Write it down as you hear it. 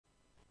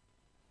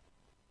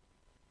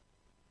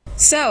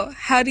So,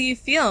 how do you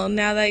feel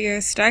now that you're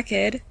a star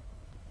kid?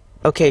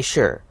 Okay,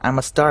 sure, I'm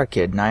a star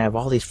kid and I have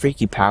all these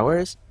freaky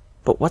powers,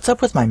 but what's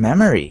up with my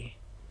memory?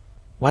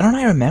 Why don't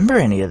I remember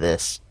any of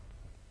this?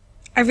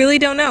 I really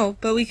don't know,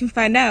 but we can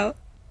find out.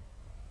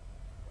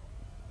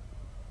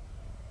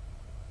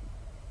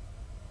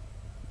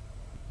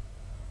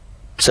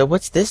 So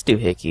what's this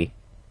doohickey?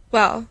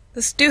 Well,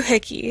 this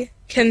doohickey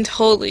can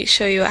totally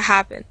show you what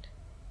happened.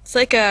 It's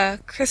like a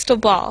crystal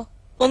ball,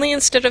 only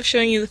instead of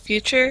showing you the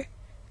future,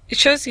 it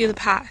shows you the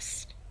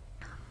past.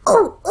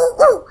 Oh!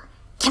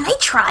 Can I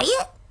try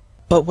it?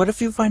 But what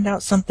if you find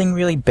out something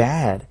really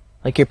bad?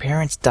 Like your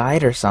parents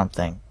died or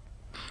something?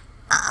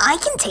 I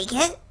can take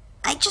it.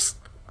 I just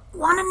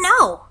want to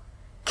know.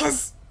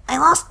 'Cause I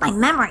lost my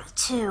memory,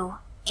 too.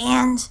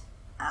 And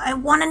I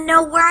want to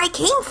know where I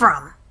came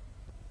from.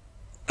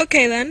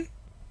 Okay then.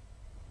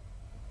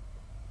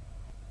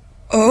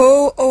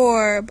 O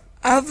orb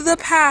of the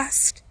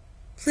past,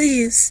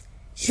 please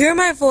hear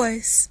my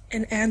voice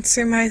and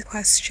answer my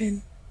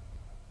question.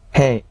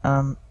 Hey,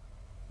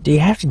 do you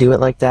have to do it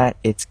like that?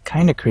 It's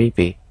kinda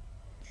creepy.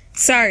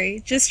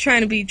 Sorry, just trying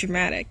to be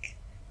dramatic.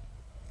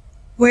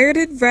 Where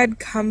did red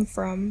come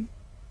from?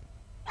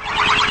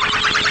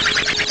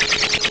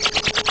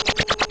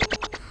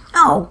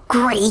 Oh,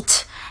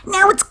 great.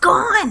 Now it's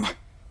gone.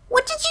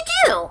 What did you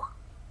do?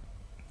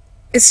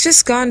 It's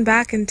just gone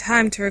back in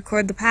time to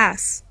record the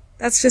past.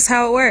 That's just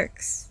how it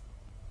works.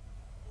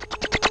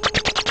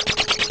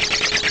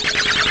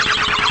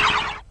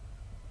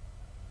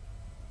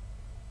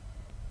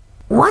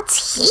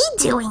 What's he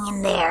doing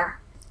in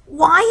there?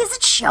 Why is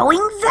it showing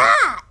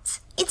that?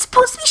 It's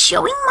supposed to be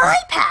showing my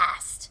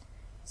past.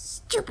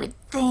 Stupid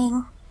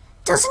thing.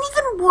 Doesn't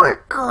even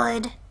work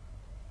good.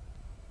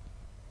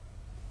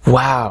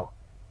 Wow,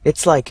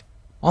 it's like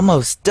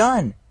almost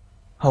done.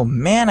 Oh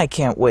man, I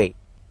can't wait.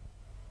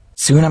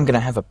 Soon I'm gonna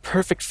have a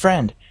perfect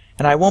friend,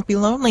 and I won't be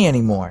lonely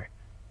anymore.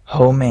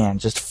 Oh man,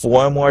 just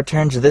 4 more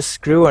turns of this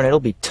screw and it'll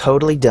be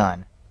totally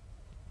done.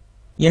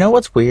 You know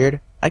what's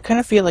weird? I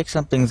kinda feel like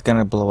something's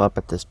gonna blow up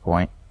at this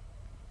point.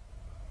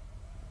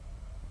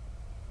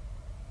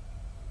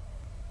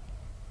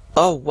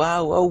 Oh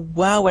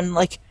wow, and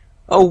like,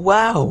 oh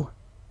wow!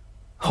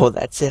 Oh,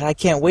 that's it, I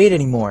can't wait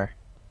anymore.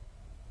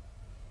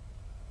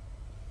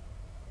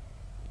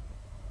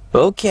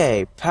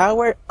 Okay,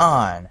 power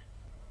on.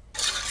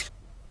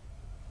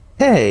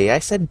 Hey, I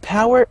said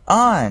power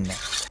on.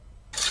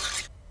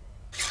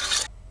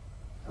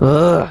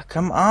 Ugh,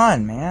 come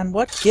on, man,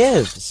 what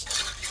gives?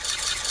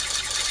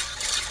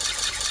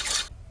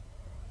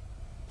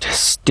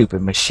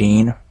 Stupid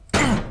machine.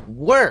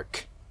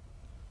 Work!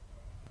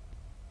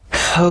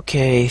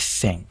 Okay,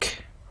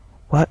 think.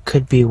 What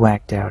could be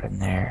whacked out in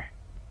there?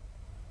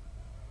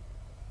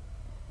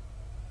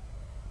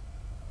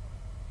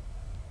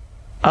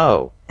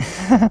 Oh.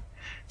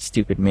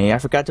 Stupid me, I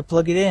forgot to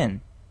plug it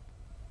in.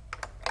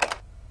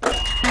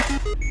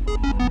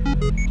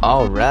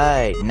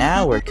 Alright,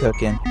 now we're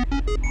cooking.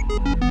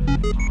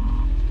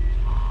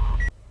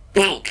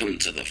 Welcome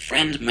to the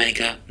Friend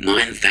Maker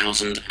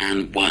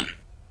 9001.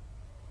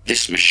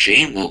 This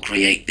machine will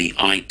create the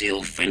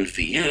ideal friend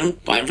for you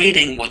by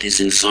reading what is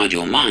inside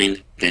your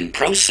mind, then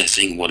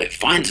processing what it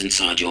finds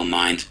inside your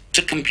mind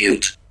to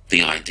compute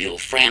the ideal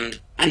friend,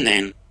 and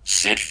then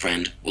said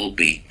friend will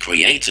be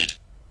created.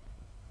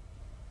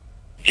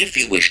 If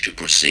you wish to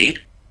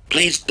proceed,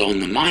 please don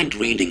the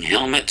mind-reading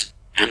helmet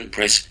and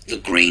press the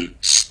green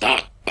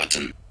Start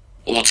button,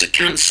 or to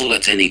cancel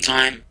at any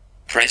time,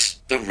 press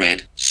the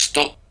red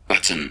Stop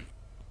button.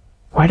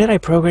 Why did I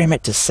program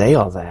it to say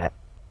all that?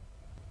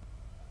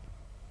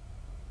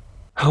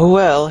 Oh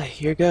well,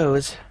 here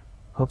goes.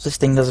 Hope this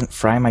thing doesn't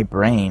fry my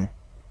brain.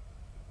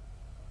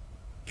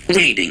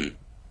 Reading.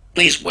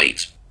 Please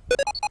wait.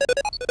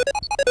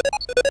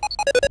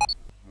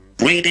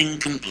 Reading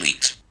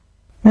complete.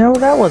 No,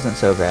 that wasn't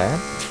so bad.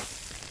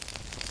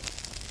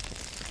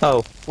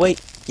 Oh,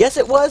 wait. Yes,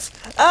 it was!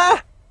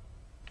 Ah!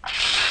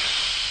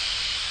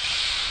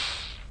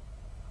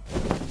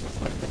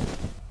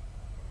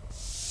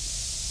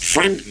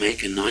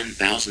 FriendMaker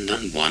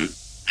 9001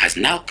 has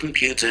now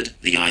computed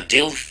the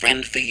ideal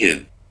friend for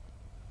you.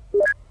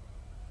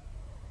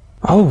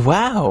 Oh,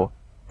 wow!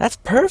 That's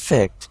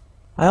perfect!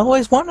 I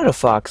always wanted a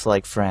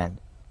fox-like friend.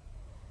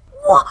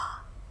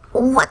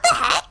 What the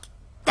heck?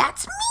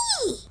 That's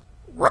me!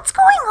 What's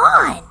going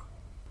on?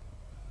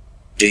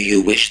 Do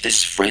you wish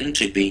this friend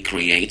to be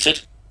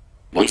created?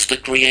 Once the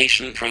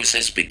creation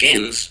process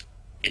begins,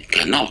 it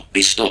cannot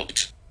be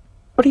stopped.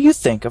 What do you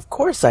think? Of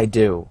course I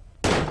do.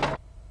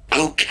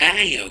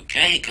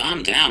 Okay,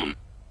 calm down.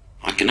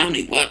 I can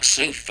only work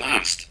so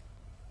fast.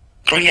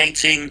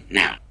 Creating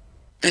now.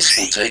 This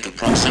will take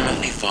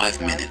approximately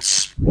 5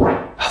 minutes.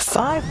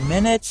 5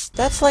 minutes?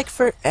 That's like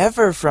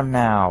forever from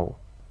now.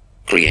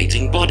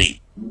 Creating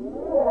body.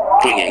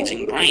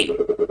 Creating brain.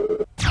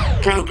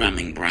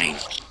 Programming brain.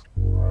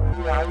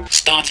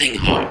 Starting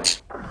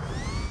heart.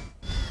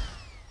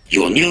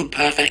 Your new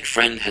perfect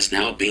friend has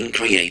now been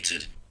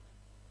created.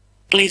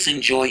 Please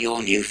enjoy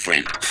your new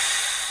friend.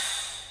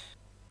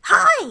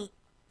 Hi!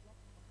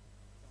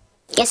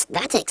 Guess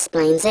that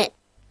explains it.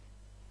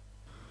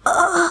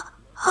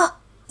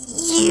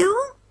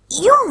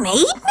 You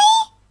made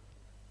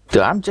me?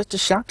 I'm just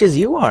as shocked as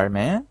you are,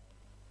 man.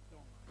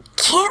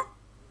 Can't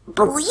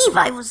believe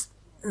I was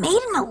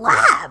made in a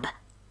lab.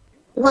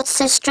 What's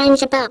so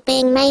strange about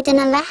being made in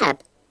a lab?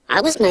 I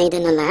was made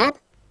in a lab.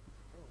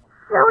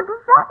 So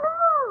does that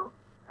mean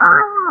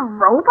I'm a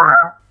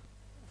robot?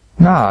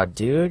 Nah,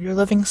 dude, you're a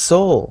living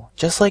soul,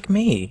 just like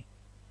me.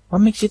 What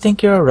makes you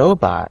think you're a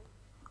robot?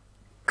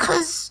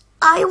 'Cause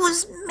I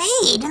was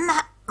made in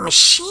that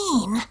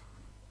machine.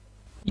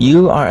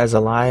 You are as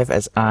alive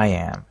as I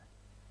am.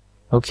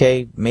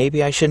 Okay,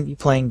 maybe I shouldn't be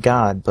playing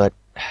God, but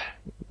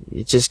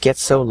it just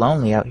gets so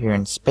lonely out here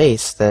in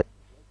space that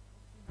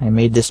I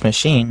made this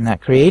machine that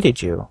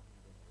created you.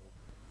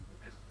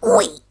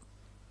 Wait,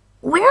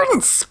 we're in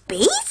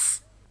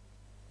space?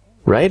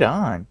 Right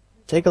on.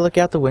 Take a look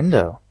out the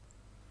window.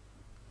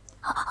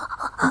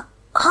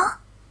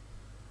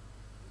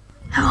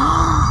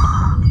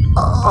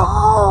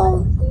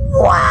 Oh,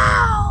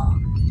 wow!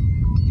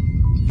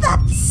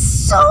 That's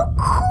so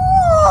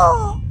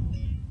cool!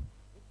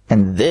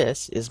 And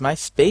this is my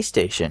space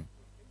station.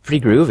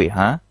 Pretty groovy,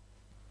 huh?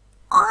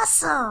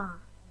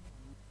 Awesome!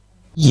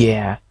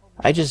 Yeah,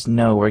 I just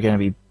know we're gonna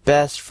be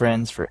best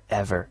friends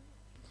forever.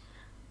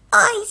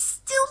 I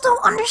still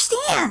don't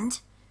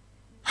understand.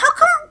 How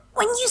come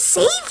when you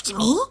saved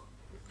me,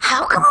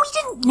 how come we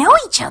didn't know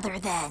each other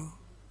then?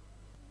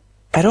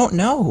 I don't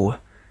know.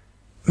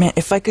 Man,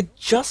 if I could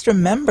just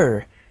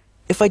remember.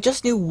 If I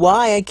just knew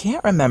why I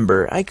can't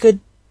remember, I could...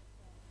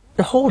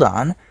 Hold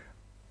on.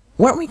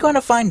 Weren't we going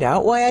to find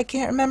out why I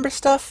can't remember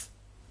stuff?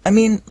 I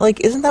mean, like,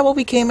 isn't that what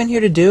we came in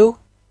here to do?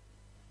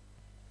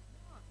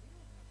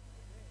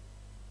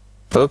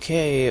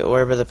 Okay,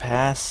 Orb of the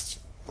Past.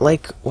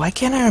 Like, why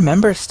can't I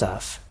remember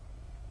stuff?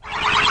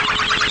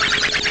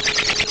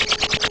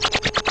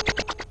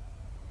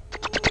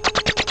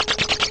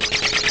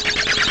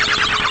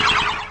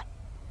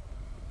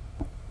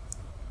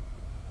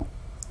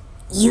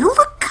 You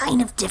look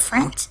kind of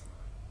different.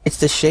 It's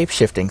the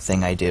shape-shifting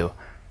thing I do.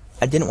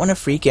 I didn't want to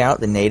freak out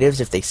the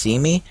natives if they see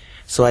me,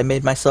 so I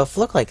made myself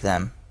look like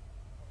them.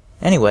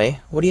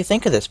 Anyway, what do you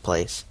think of this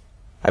place?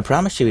 I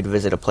promised you we'd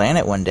visit a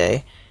planet one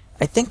day.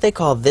 I think they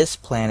call this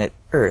planet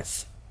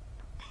Earth.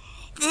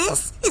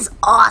 This is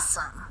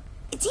awesome.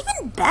 It's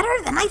even better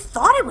than I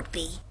thought it would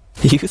be.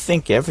 You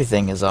think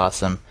everything is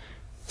awesome.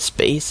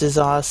 Space is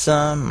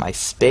awesome, my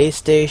space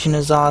station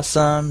is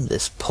awesome,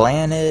 this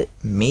planet,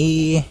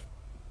 me...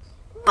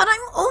 But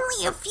I'm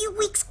only a few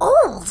weeks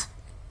old.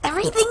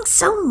 Everything's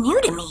so new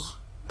to me.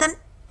 Then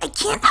I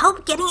can't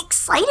help getting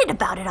excited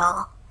about it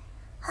all.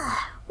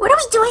 What are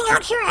we doing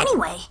out here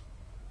anyway?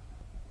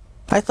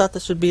 I thought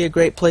this would be a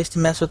great place to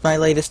mess with my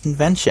latest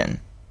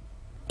invention.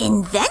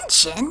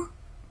 Invention?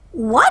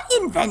 What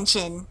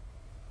invention?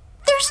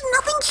 There's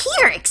nothing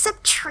here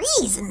except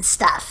trees and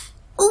stuff.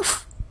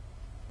 Oof.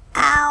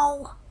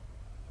 Ow.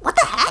 What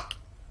the heck?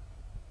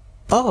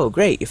 Oh,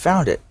 great, you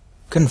found it.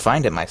 Couldn't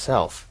find it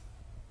myself.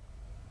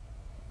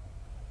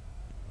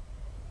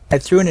 I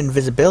threw an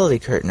invisibility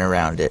curtain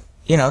around it,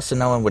 you know, so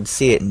no one would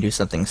see it and do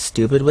something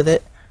stupid with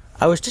it.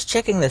 I was just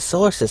checking the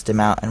solar system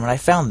out, and when I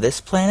found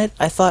this planet,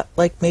 I thought,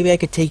 like, maybe I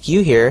could take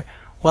you here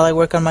while I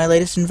work on my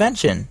latest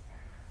invention.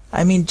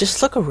 I mean,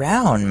 just look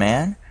around,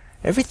 man.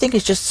 Everything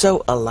is just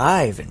so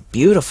alive and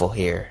beautiful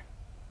here.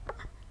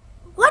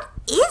 What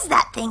is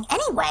that thing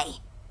anyway?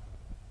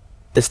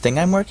 This thing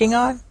I'm working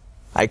on?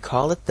 I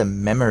call it the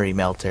memory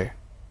melter.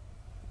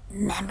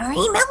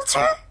 Memory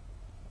melter?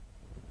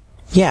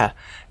 Yeah,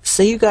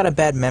 say you got a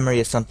bad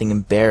memory of something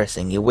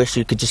embarrassing you wish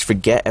you could just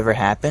forget ever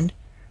happened.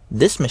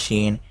 This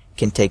machine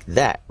can take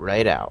that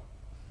right out.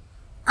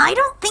 I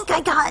don't think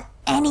I got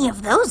any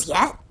of those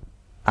yet.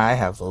 I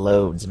have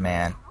loads,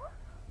 man.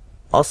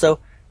 Also,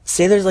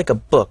 say there's like a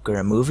book or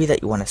a movie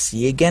that you want to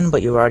see again,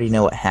 but you already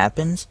know what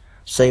happens,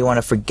 so you want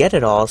to forget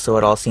it all so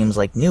it all seems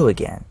like new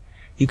again.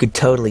 You could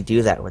totally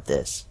do that with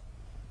this.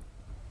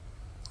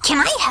 Can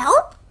I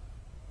help?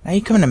 Now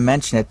you come to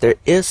mention it, there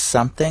is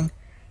something.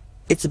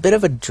 It's a bit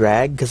of a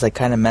drag because I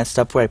kind of messed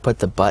up where I put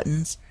the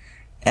buttons,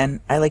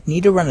 and I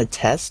need to run a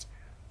test,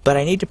 but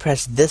I need to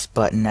press this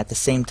button at the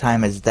same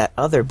time as that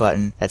other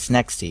button that's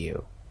next to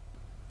you.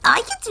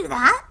 I can do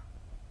that.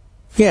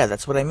 Yeah,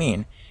 that's what I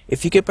mean.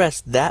 If you could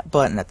press that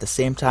button at the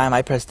same time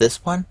I press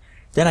this one,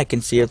 then I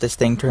can see if this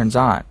thing turns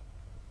on.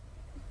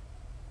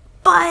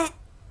 But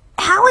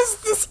how is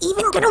this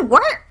even gonna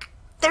work?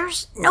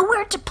 There's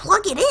nowhere to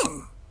plug it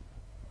in.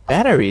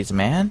 Batteries,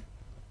 man.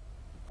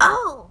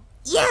 Oh,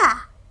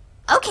 yeah.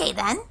 Okay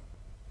then.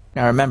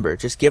 Now remember,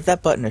 just give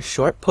that button a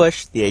short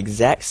push the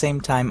exact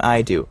same time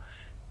I do.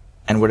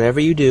 And whatever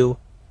you do,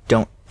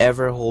 don't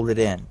ever hold it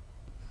in.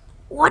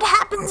 What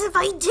happens if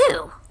I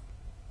do?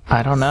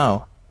 I don't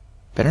know.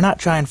 Better not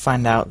try and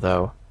find out,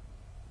 though.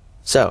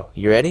 So,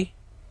 you ready?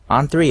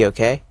 On 3,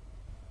 okay?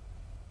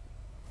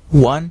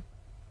 1,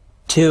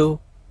 2,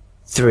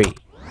 3.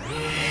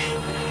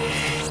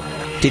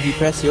 Did you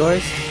press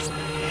yours?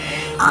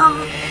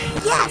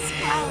 Yes,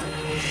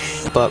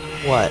 but... But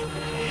what?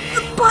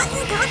 The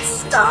button got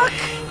stuck,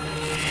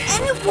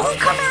 and it won't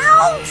come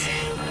out.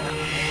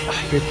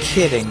 You're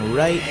kidding,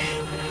 right?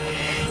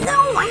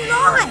 No, I'm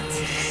not.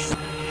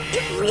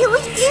 It really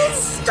is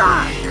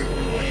stuck.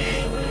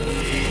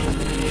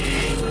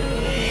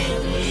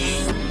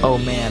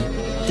 Oh man,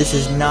 this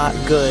is not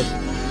good.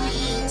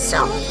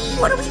 So,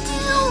 what do we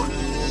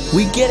do?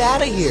 We get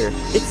out of here.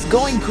 It's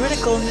going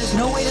critical and there's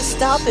no way to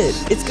stop it.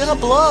 It's gonna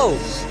blow.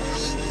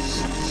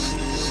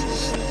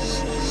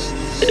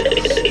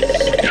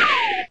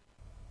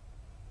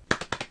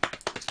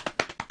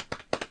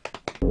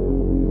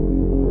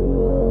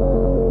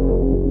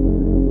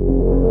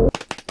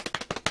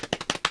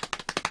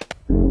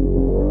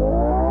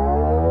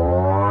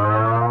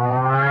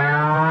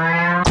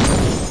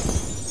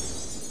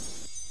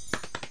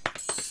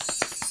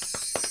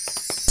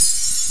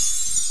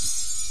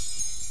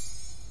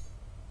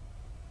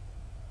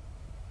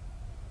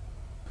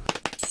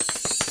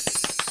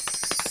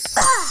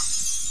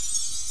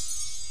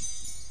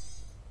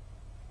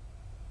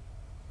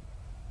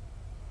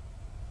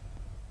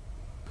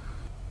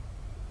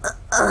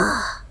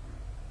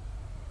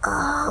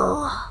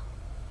 Oh.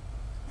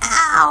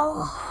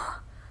 Ow.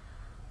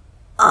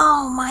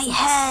 Oh, my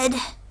head.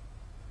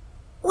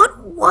 What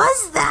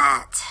was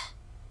that?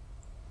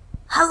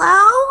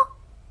 Hello?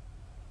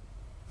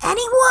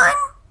 Anyone?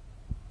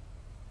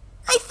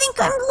 I think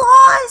I'm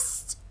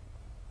lost.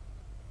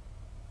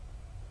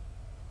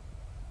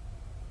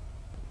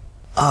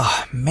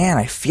 Oh man,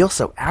 I feel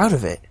so out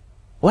of it.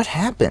 What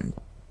happened?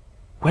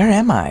 Where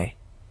am I?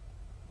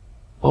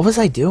 What was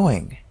I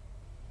doing?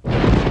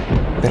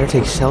 Better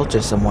take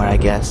shelter somewhere, I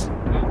guess.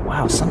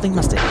 Wow, something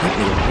must have hit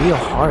me real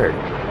hard.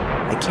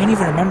 I can't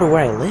even remember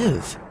where I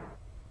live.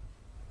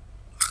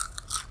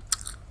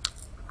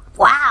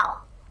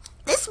 Wow,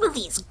 this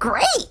movie's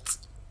great.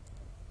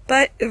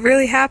 But it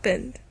really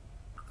happened.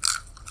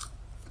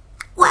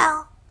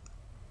 Well,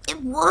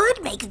 it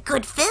would make a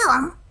good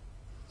film.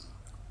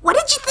 What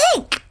did you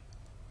think?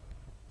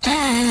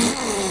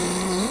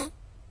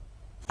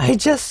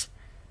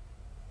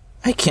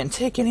 I can't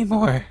take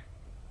anymore.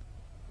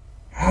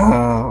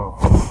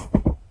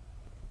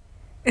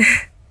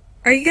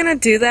 Are you gonna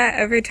do that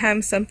every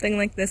time something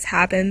like this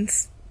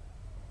happens?